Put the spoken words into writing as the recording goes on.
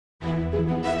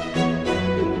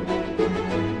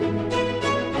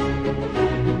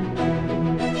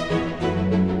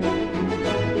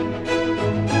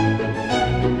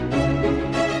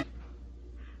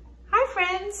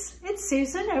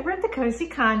Susan over at the Cozy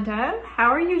Condo.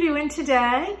 How are you doing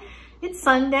today? It's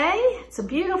Sunday. It's a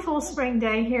beautiful spring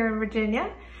day here in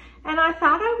Virginia. And I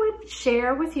thought I would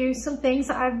share with you some things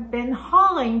I've been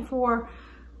hauling for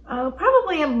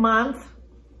probably a month.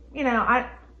 You know, I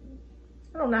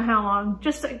don't know how long,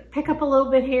 just to pick up a little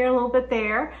bit here, a little bit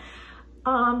there.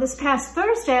 This past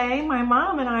Thursday, my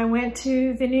mom and I went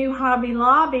to the new Hobby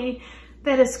Lobby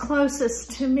that is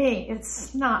closest to me.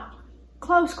 It's not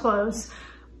close,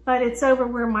 but it's over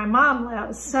where my mom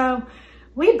lives. So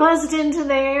we buzzed into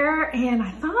there and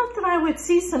I thought that I would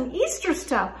see some Easter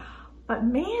stuff, but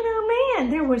man, oh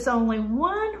man, there was only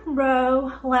one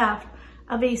row left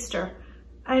of Easter.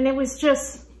 And it was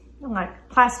just like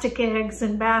plastic eggs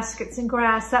and baskets and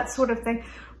grass, that sort of thing.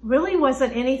 Really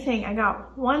wasn't anything. I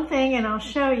got one thing and I'll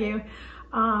show you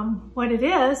what it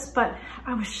is, but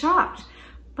I was shocked.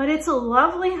 But it's a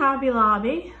lovely Hobby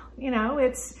Lobby. You know,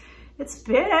 it's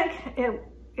big.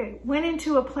 It went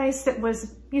into a place that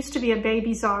used to be a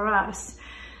Babies R Us.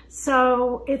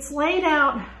 So it's laid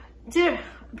out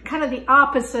kind of the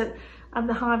opposite of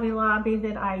the Hobby Lobby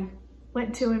that I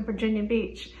went to in Virginia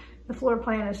Beach. The floor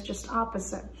plan is just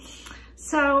opposite.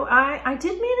 So I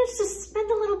did manage to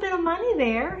spend a little bit of money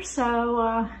there.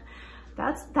 So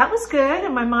that was good.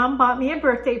 And my mom bought me a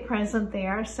birthday present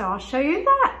there. So I'll show you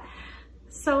that.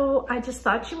 So I just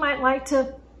thought you might like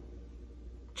to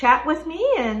chat with me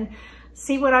and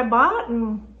see what I bought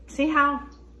and see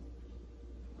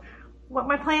what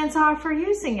my plans are for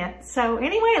using it. So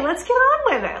anyway, let's get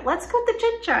on with it. Let's cut the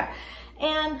chit chat.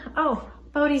 And oh,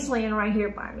 Bodie's laying right here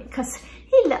by me because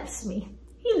he loves me.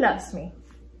 He loves me.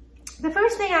 The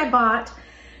first thing I bought,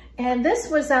 and this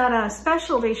was at a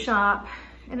specialty shop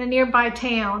in a nearby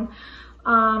town.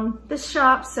 This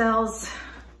shop sells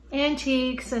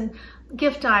antiques and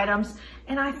gift items,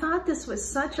 and I thought this was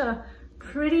such a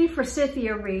pretty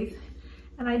forsythia wreath.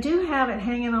 And I do have it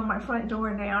hanging on my front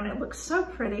door now, and it looks so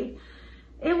pretty.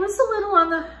 It was a little on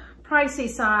the pricey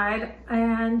side,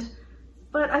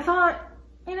 but I thought,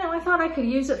 you know, I thought I could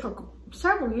use it for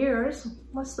several years,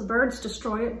 unless the birds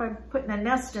destroy it by putting a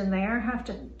nest in there. I have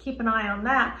to keep an eye on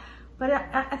that. But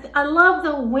I love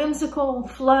the whimsical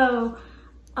flow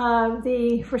of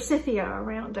the forsythia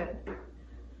around it.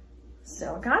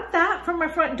 So I got that from my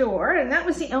front door, and that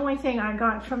was the only thing I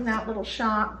got from that little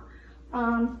shop.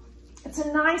 It's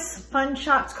a nice, fun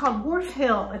shop. It's called Wharf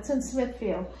Hill. It's in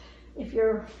Smithfield, if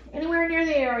you're anywhere near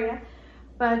the area.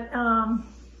 But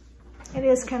it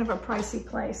is kind of a pricey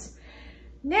place.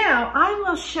 Now, I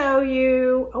will show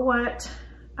you what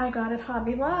I got at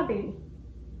Hobby Lobby,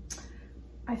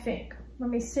 I think. Let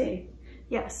me see.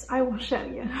 Yes, I will show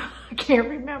you. I can't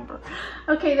remember.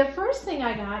 Okay, the first thing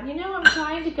I got, you know, I'm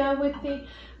trying to go with the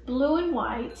blue and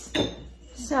whites.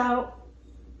 So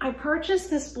I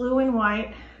purchased this blue and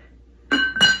white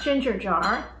ginger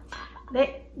jar.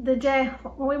 The day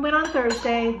when we went on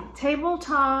Thursday,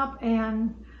 tabletop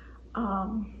and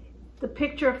the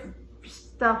picture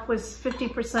stuff was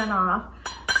 50% off.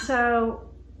 So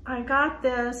I got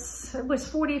this, it was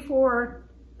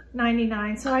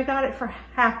 $44.99, so I got it for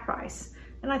half price.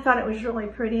 And I thought it was really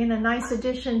pretty and a nice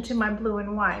addition to my blue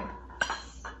and white.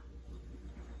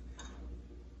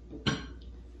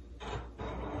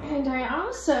 And I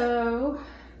also,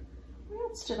 what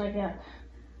else did I get?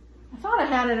 I thought I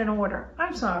had it in order.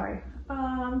 I'm sorry.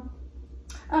 Oh,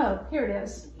 here it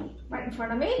is. Right in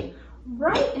front of me.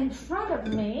 Right in front of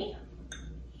me.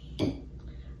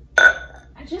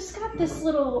 I just got this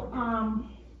little,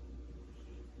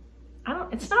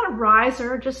 it's not a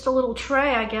riser, just a little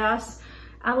tray, I guess.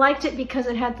 I liked it because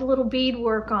it had the little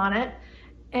beadwork on it.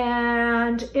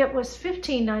 And it was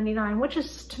 $15.99, which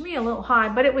is to me a little high,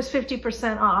 but it was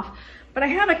 50% off. But I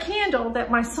have a candle that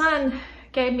my son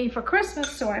gave me for Christmas,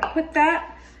 so I put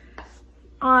that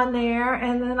on there,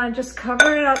 and then I just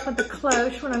cover it up with the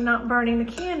cloche when I'm not burning the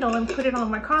candle and put it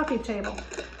on my coffee table.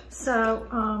 So,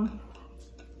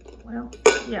 well,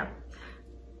 yeah,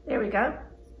 there we go.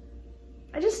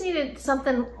 I just needed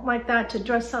something like that to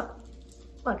dress up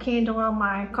a candle on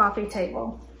my coffee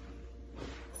table.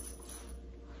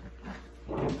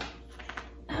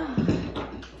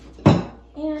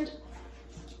 And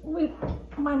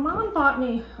my mom bought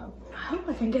me, I hope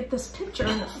I can get this picture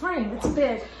in the frame, it's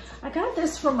big. I got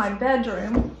this for my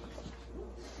bedroom.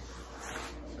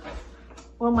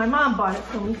 Well, my mom bought it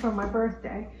for me for my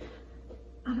birthday.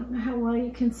 I don't know how well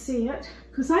you can see it,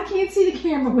 because I can't see the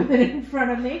camera with it in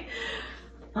front of me.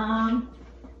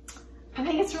 I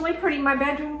think it's really pretty. My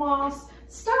bedroom walls,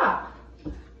 stop.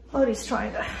 Bodhi's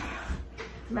trying to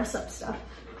mess up stuff.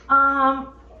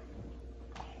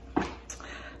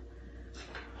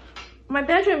 My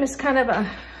bedroom is kind of a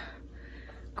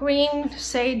green,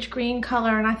 sage green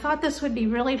color, and I thought this would be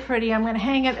really pretty. I'm gonna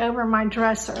hang it over my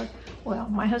dresser. Well,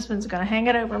 my husband's gonna hang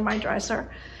it over my dresser.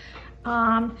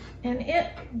 And it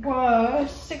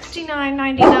was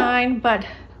 $69.99, but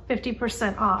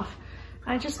 50% off.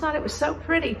 I just thought it was so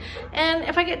pretty. And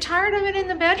if I get tired of it in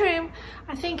the bedroom,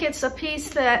 I think it's a piece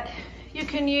that you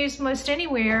can use most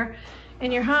anywhere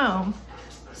in your home.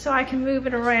 So I can move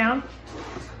it around.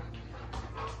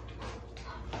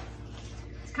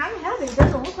 It's kind of heavy. It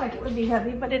doesn't look like it would be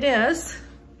heavy, but it is.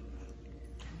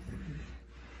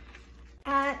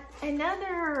 At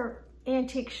another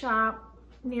antique shop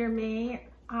near me,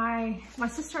 my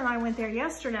sister and I went there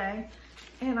yesterday,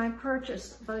 and I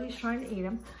purchased, Bodhi's trying to eat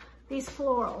them, these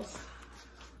florals.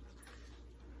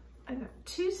 I got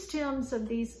 2 stems of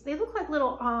these. They look like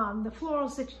little, the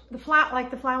florals,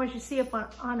 like the flowers you see up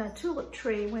on a tulip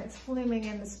tree when it's blooming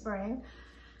in the spring.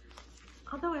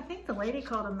 Although I think the lady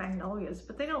called them magnolias,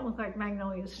 but they don't look like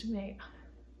magnolias to me.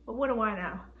 But what do I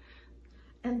know?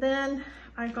 And then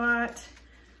I got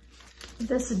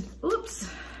this,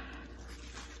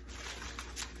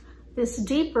 this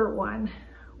deeper one,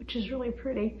 which is really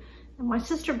pretty. And my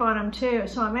sister bought them too,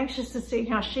 so I'm anxious to see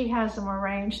how she has them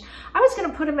arranged. I was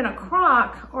gonna put them in a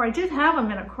crock, or I did have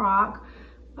them in a crock,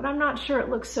 but I'm not sure it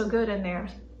looks so good in there.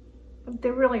 But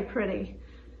they're really pretty.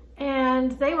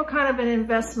 And they were kind of an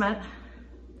investment.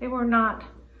 They were not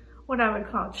what I would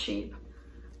call cheap.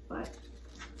 But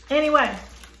anyway,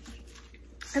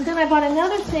 and then I bought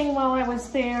another thing while I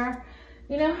was there.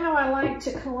 You know how I like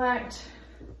to collect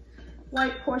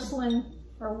white porcelain,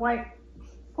 or white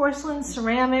porcelain,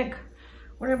 ceramic,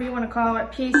 whatever you want to call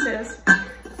it, pieces.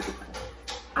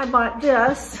 I bought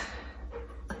this.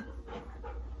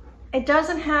 It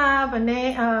doesn't have a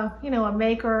name, a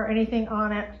maker or anything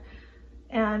on it,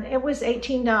 and it was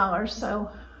 $18.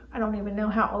 So I don't even know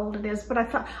how old it is, but I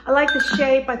thought I like the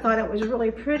shape. I thought it was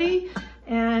really pretty,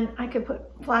 and I could put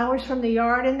flowers from the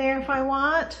yard in there if I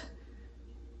want.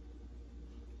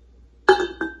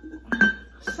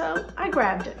 So I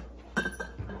grabbed it.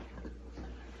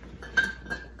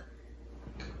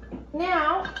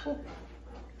 Now,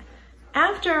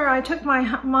 after I took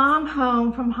my mom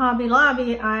home from Hobby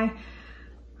Lobby, I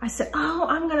said, oh,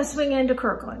 I'm gonna swing into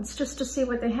Kirkland's just to see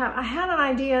what they have. I had an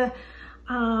idea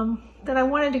that I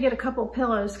wanted to get a couple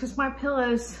pillows because my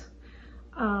pillows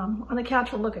on the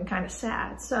couch were looking kind of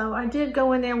sad. So I did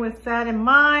go in there with that in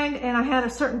mind, and I had a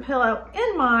certain pillow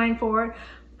in mind for it,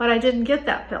 but I didn't get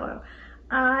that pillow.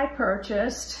 I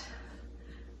purchased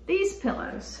these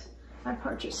pillows. I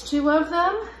purchased 2 of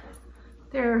them.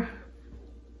 You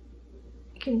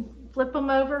can flip them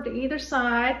over to either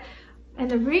side. And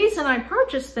the reason I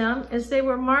purchased them is they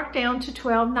were marked down to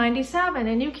 $12.97,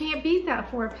 and you can't beat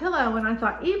that for a pillow. And I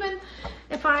thought, even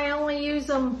if I only use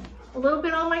them a little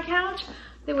bit on my couch,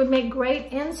 they would make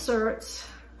great inserts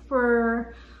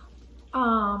for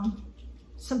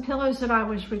some pillows that I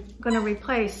was going to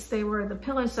replace. They were the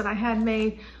pillows that I had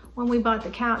made when we bought the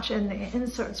couch, and the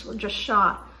inserts were just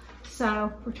shot.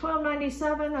 So for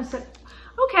 $12.97, I said,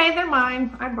 okay, they're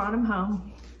mine. I brought them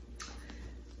home.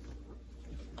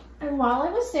 And while I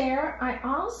was there, I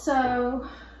also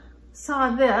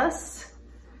saw this.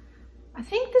 I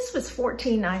think this was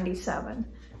 $14.97.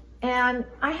 And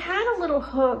I had a little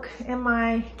hook in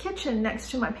my kitchen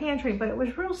next to my pantry, but it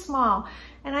was real small.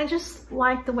 And I just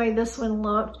liked the way this one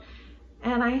looked.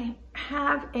 And I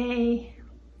have a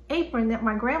apron that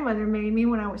my grandmother made me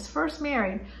when I was first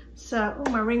married. So, oh,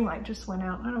 my ring light just went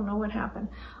out. I don't know what happened.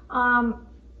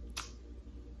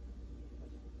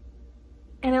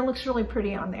 And it looks really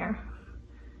pretty on there.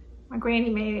 My granny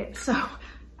made it, so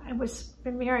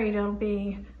been married, it'll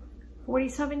be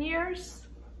 47 years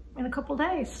in a couple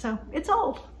days, so it's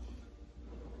old.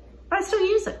 But I still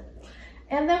use it.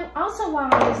 And then also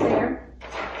while I was there,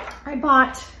 I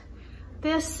bought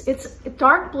this. It's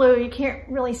dark blue. You can't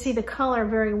really see the color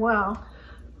very well.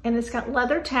 And it's got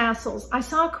leather tassels. I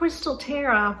saw Crystal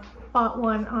Tara bought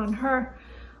one on her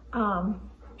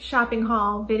shopping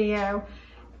haul video.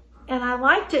 And I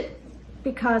liked it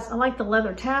because I like the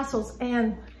leather tassels,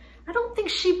 and I don't think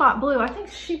she bought blue. I think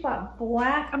she bought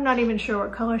black. I'm not even sure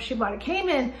what color she bought. It came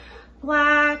in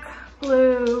black,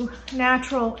 blue,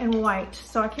 natural, and white.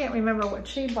 So I can't remember what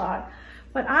she bought.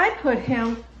 But I put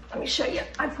him, let me show you.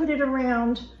 I put it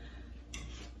around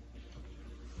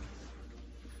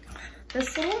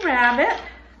this little rabbit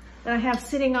that I have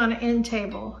sitting on an end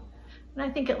table. And I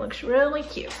think it looks really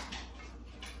cute.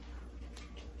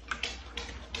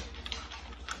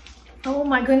 Oh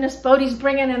my goodness, Bodhi's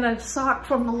bringing in a sock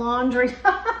from the laundry.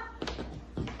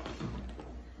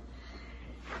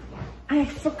 I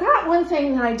forgot one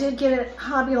thing that I did get at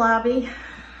Hobby Lobby.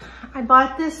 I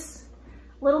bought this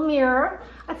little mirror.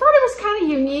 I thought it was kind of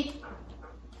unique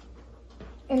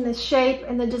in the shape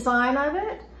and the design of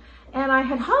it. And I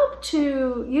had hoped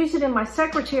to use it in my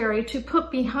secretary to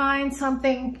put behind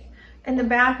something in the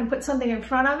back and put something in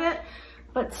front of it.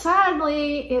 But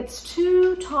sadly, it's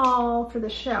too tall for the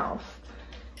shelf.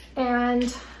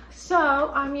 And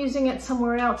so I'm using it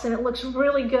somewhere else and it looks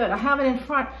really good. I have it in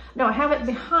front, no, I have it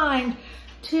behind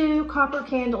 2 copper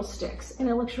candlesticks and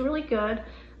it looks really good.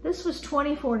 This was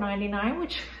 $24.99,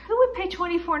 which who would pay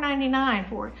 $24.99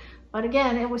 for it? But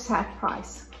again, it was half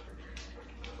price.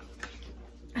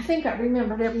 I think I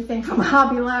remembered everything from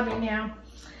Hobby Lobby now.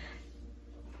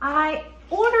 I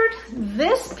ordered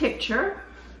this picture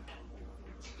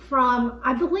from,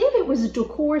 I believe it was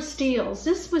Decor Steals.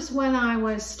 This was when I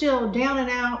was still down and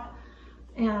out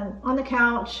and on the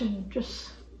couch and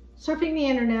just surfing the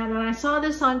internet, and I saw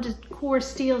this on Decor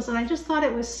Steals and I just thought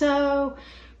it was so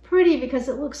pretty because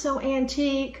it looks so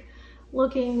antique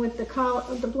looking with the color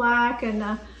of the black and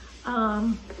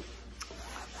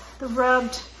the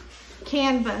rubbed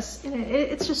canvas. And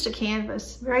it's just a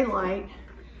canvas, very light.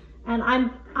 And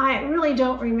I really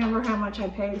don't remember how much I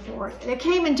paid for it. It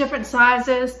came in different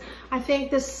sizes. I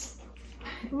think this,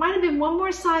 it might have been one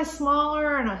more size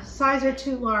smaller and a size or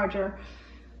 2 larger.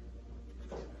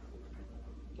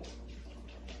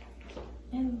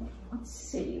 And let's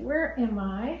see, where am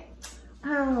I?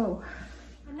 Oh,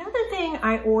 another thing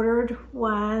I ordered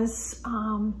was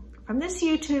from this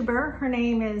YouTuber. Her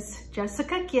name is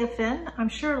Jessica Giffen. I'm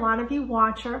sure a lot of you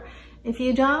watch her. If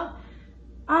you don't,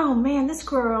 oh man, this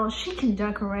girl, she can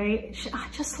decorate. I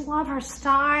just love her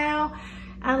style.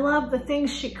 I love the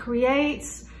things she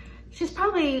creates. She's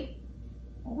probably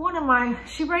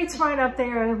she rates right up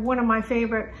there, one of my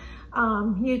favorite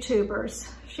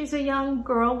YouTubers. She's a young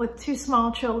girl with 2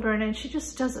 small children and she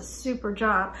just does a super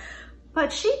job.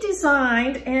 But she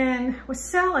designed and was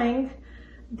selling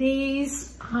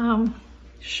these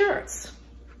shirts.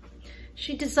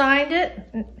 She designed it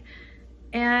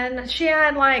and she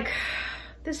had like,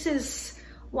 this is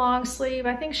long sleeve.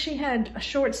 I think she had a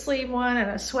short sleeve one and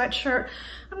a sweatshirt.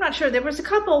 I'm not sure. There was a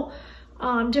couple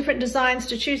different designs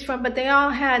to choose from, but they all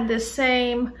had the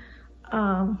same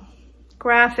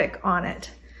graphic on it.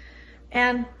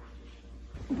 And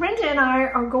Brenda and I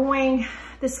are going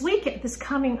this weekend, this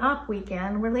coming up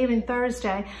weekend, we're leaving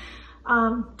Thursday,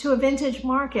 to a vintage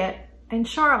market in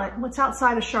Charlotte, what's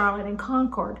outside of Charlotte in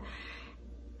Concord.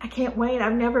 I can't wait.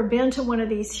 I've never been to one of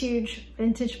these huge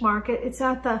vintage market. It's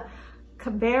at the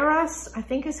Cabarrus, I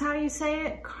think is how you say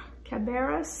it,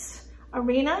 Cabarrus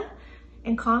Arena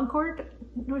in Concord,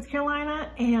 North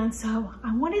Carolina. And so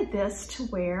I wanted this to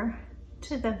wear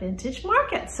to the vintage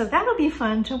market. So that'll be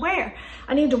fun to wear.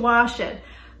 I need to wash it.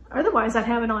 Otherwise I'd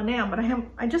have it on now, but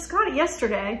I just got it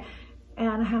yesterday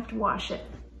and I have to wash it.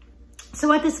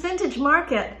 So at this vintage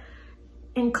market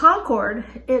in Concord,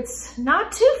 it's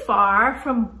not too far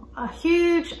from a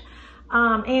huge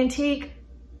antique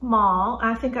mall.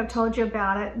 I think I've told you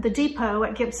about it, the Depot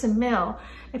at Gibson Mill.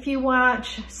 If you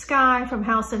watch Sky from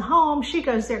House and Home, she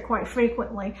goes there quite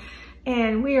frequently.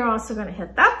 And we are also gonna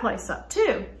hit that place up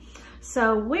too.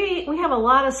 So we have a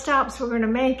lot of stops we're gonna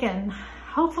make and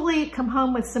hopefully come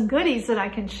home with some goodies that I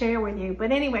can share with you.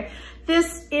 But anyway,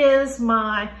 this is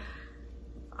my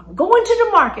I'm going to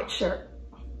the market shirt.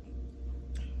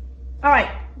 All right,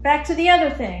 back to the other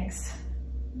things,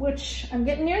 which I'm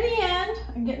getting near the end.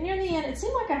 It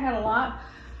seemed like I had a lot,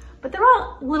 but they're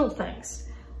all little things.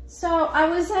 So I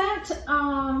was at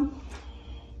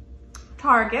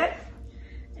Target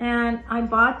and I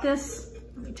bought this,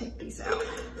 let me take these out.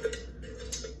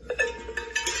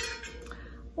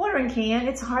 Watering can,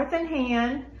 it's Hearth and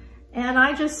Hand, and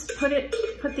I just put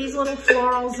these little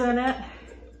florals in it,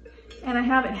 and I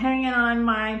have it hanging on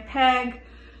my peg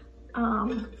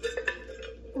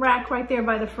rack right there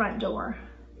by the front door.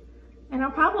 And I'll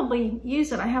probably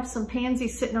use it. I have some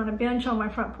pansies sitting on a bench on my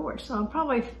front porch, so I'll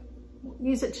probably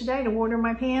use it today to water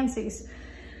my pansies.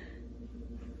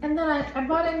 And then I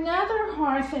bought another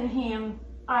Hearth and Hand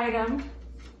item.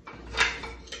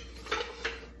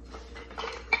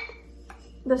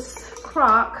 This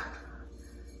crock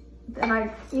that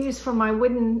I use for my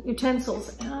wooden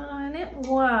utensils, and it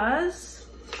was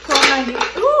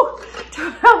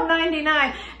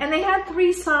 $12.99, and they had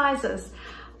 3 sizes.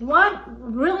 One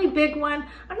really big one.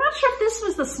 I'm not sure if this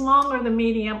was the small or the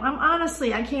medium.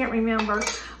 Honestly, I can't remember,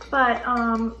 but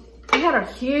I had a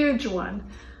huge one,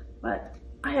 but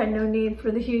I had no need for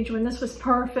the huge one. This was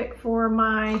perfect for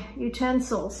my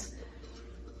utensils.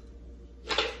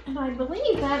 And I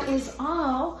believe that is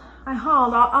all I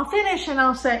hauled. I'll finish and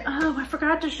I'll say, oh, I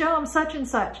forgot to show them such and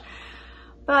such.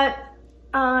 But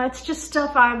it's just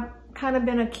stuff I've kind of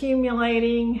been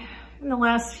accumulating in the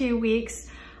last few weeks.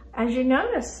 As you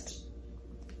noticed,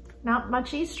 not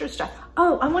much Easter stuff.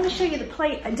 Oh, I want to show you the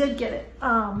plate. I did get it.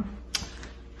 Oh,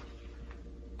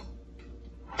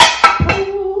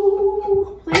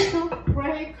 please don't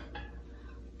break.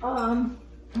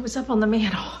 It was up on the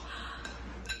mantle.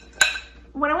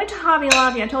 When I went to Hobby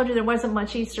Lobby, I told you there wasn't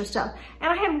much Easter stuff.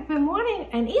 And I have been wanting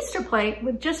an Easter plate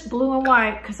with just blue and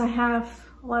white because I have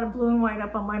a lot of blue and white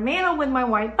up on my mantle with my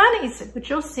white bunnies, which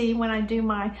you'll see when I do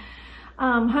my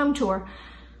home tour.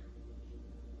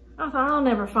 I thought I'll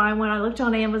never find one. I looked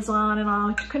on Amazon and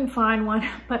I couldn't find one,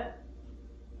 but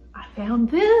I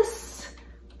found this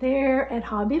there at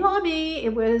Hobby Lobby.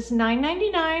 It was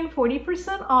 $9.99,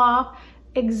 40% off,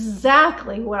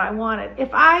 exactly what I wanted. If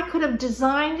I could have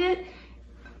designed it,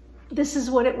 this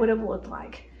is what it would have looked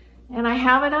like. And I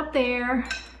have it up there.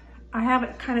 I have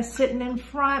it kind of sitting in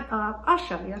front of, I'll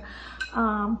show you,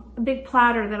 a big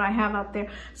platter that I have up there.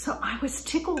 So I was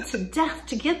tickled to death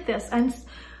to get this and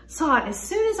saw it as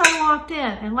soon as I walked in.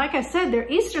 And like I said, their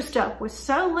Easter stuff was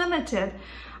so limited.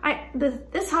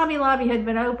 This Hobby Lobby had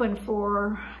been open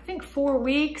for, I think, 4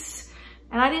 weeks.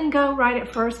 And I didn't go right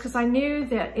at first because I knew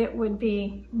that it would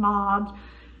be mobbed.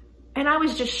 And I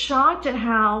was just shocked at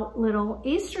how little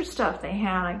Easter stuff they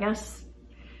had. I guess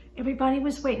everybody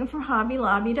was waiting for Hobby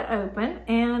Lobby to open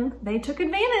and they took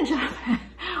advantage of it.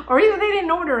 Or either they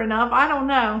didn't order enough, I don't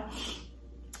know.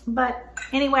 But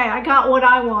anyway, I got what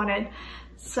I wanted.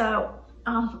 So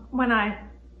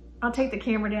I'll take the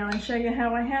camera down and show you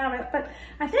how I have it. But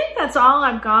I think that's all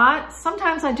I've got.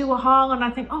 Sometimes I do a haul and I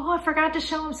think, oh, I forgot to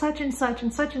show them such and such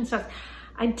and such and such.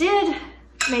 I did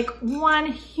make one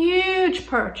huge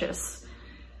purchase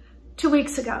 2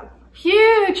 weeks ago.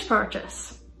 Huge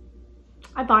purchase.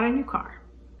 I bought a new car.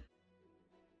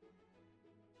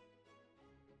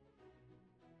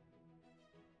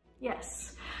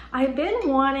 Yes, I've been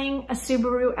wanting a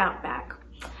Subaru Outback.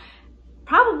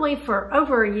 Probably for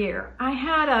over a year. I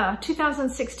had a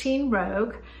 2016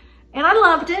 Rogue and I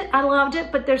loved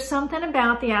it, but there's something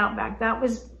about the Outback. That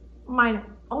was my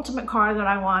ultimate car that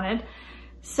I wanted.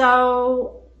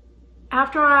 So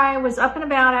after I was up and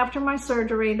about after my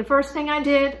surgery, the first thing I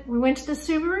did, we went to the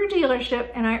Subaru dealership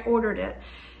and I ordered it.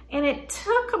 And it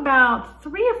took about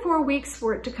 3 or 4 weeks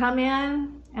for it to come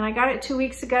in. And I got it 2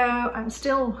 weeks ago. I'm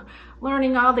still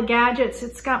learning all the gadgets.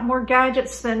 It's got more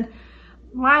gadgets than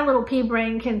my little pea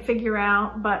brain can figure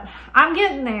out, but I'm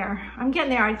getting there. I'm getting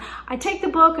there. I take the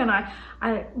book and I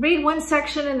read one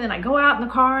section and then I go out in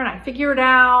the car and I figure it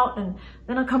out and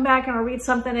then I'll come back and I'll read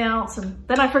something else and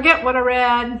then I forget what I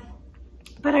read.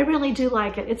 But I really do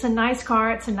like it. It's a nice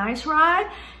car. It's a nice ride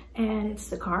and it's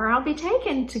the car I'll be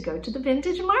taking to go to the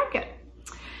vintage market.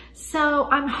 So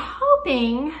I'm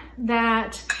hoping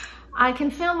that I can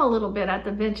film a little bit at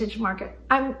the vintage market.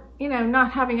 I'm,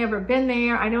 not having ever been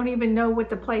there. I don't even know what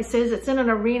the place is. It's in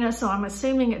an arena, so I'm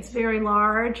assuming it's very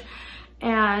large.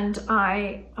 And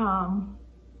I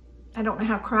don't know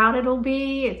how crowded it'll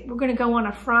be. We're gonna go on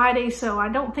a Friday, so I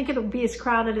don't think it'll be as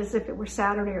crowded as if it were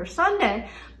Saturday or Sunday,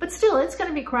 but still it's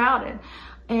gonna be crowded.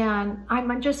 And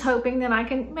I'm just hoping that I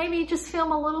can maybe just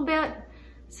film a little bit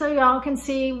so y'all can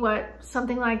see what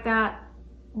something like that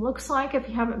looks like if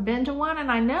you haven't been to one. And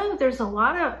I know there's a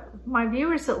lot of my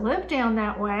viewers that live down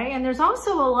that way, and there's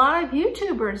also a lot of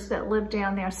YouTubers that live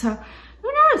down there. So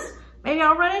who knows? Maybe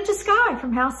I'll run into Sky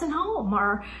from House and Home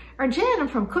or Jen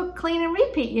from Cook, Clean, and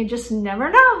Repeat. You just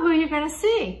never know who you're gonna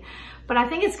see. But I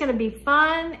think it's gonna be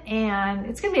fun, and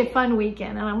it's gonna be a fun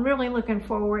weekend. And I'm really looking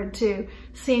forward to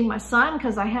seeing my son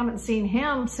because I haven't seen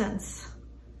him since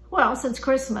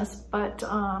Christmas, but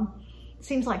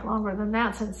seems like longer than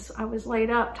that since I was laid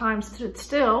up. Time stood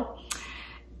still.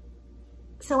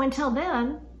 So until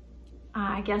then,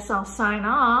 I guess I'll sign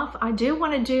off. I do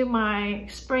want to do my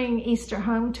spring Easter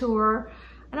home tour.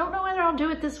 I don't know whether I'll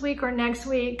do it this week or next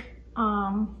week.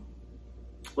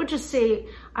 We'll just see.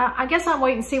 I guess I'll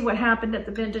wait and see what happened at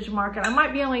the vintage market. I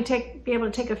might be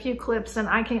able to take a few clips and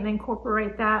I can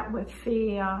incorporate that with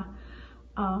the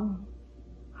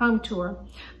home tour.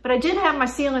 But I did have my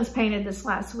ceilings painted this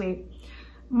last week.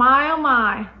 My, oh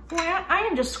my, boy, I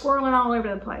am just squirreling all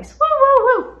over the place. Woo, woo,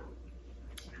 woo.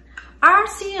 Our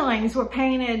ceilings were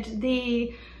painted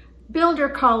the builder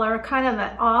color, kind of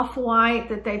the off-white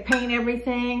that they paint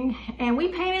everything. And we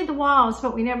painted the walls,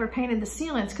 but we never painted the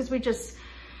ceilings because we just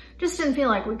didn't feel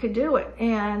like we could do it.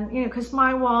 And, because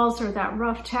my walls are that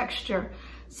rough texture.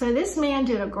 So this man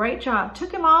did a great job.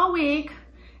 Took him all week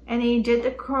and he did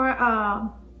the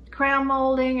crown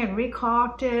molding and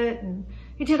recaulked it, and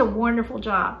he did a wonderful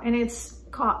job. And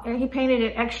he painted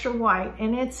it extra white,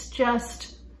 and it's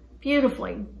just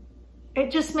beautifully.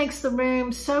 It just makes the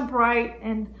room so bright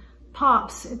and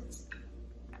pops.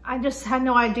 I just had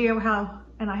no idea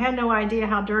I had no idea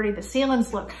how dirty the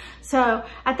ceilings look. So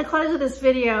at the close of this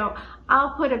video,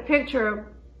 I'll put a picture of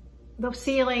the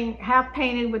ceiling half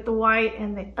painted with the white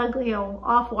and the ugly old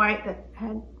off-white that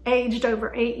had aged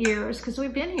over 8 years, because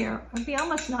we've been here. It'll be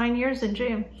almost 9 years in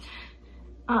June.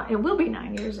 It will be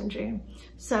 9 years in June.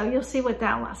 So you'll see what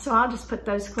that was. So I'll just put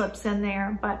those clips in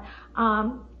there. But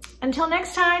until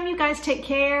next time, you guys take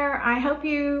care. I hope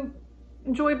you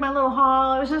enjoyed my little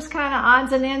haul. It was just kind of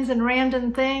odds and ends and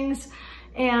random things.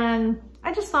 And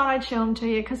I just thought I'd show them to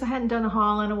you because I hadn't done a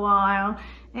haul in a while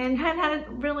and we haven't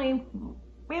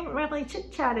really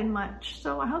chit-chatted much.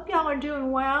 So I hope y'all are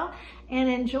doing well and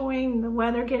enjoying the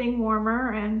weather getting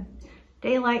warmer and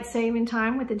daylight saving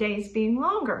time with the days being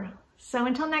longer. So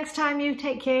until next time, you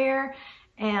take care,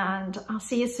 and I'll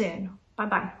see you soon.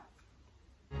 Bye-bye.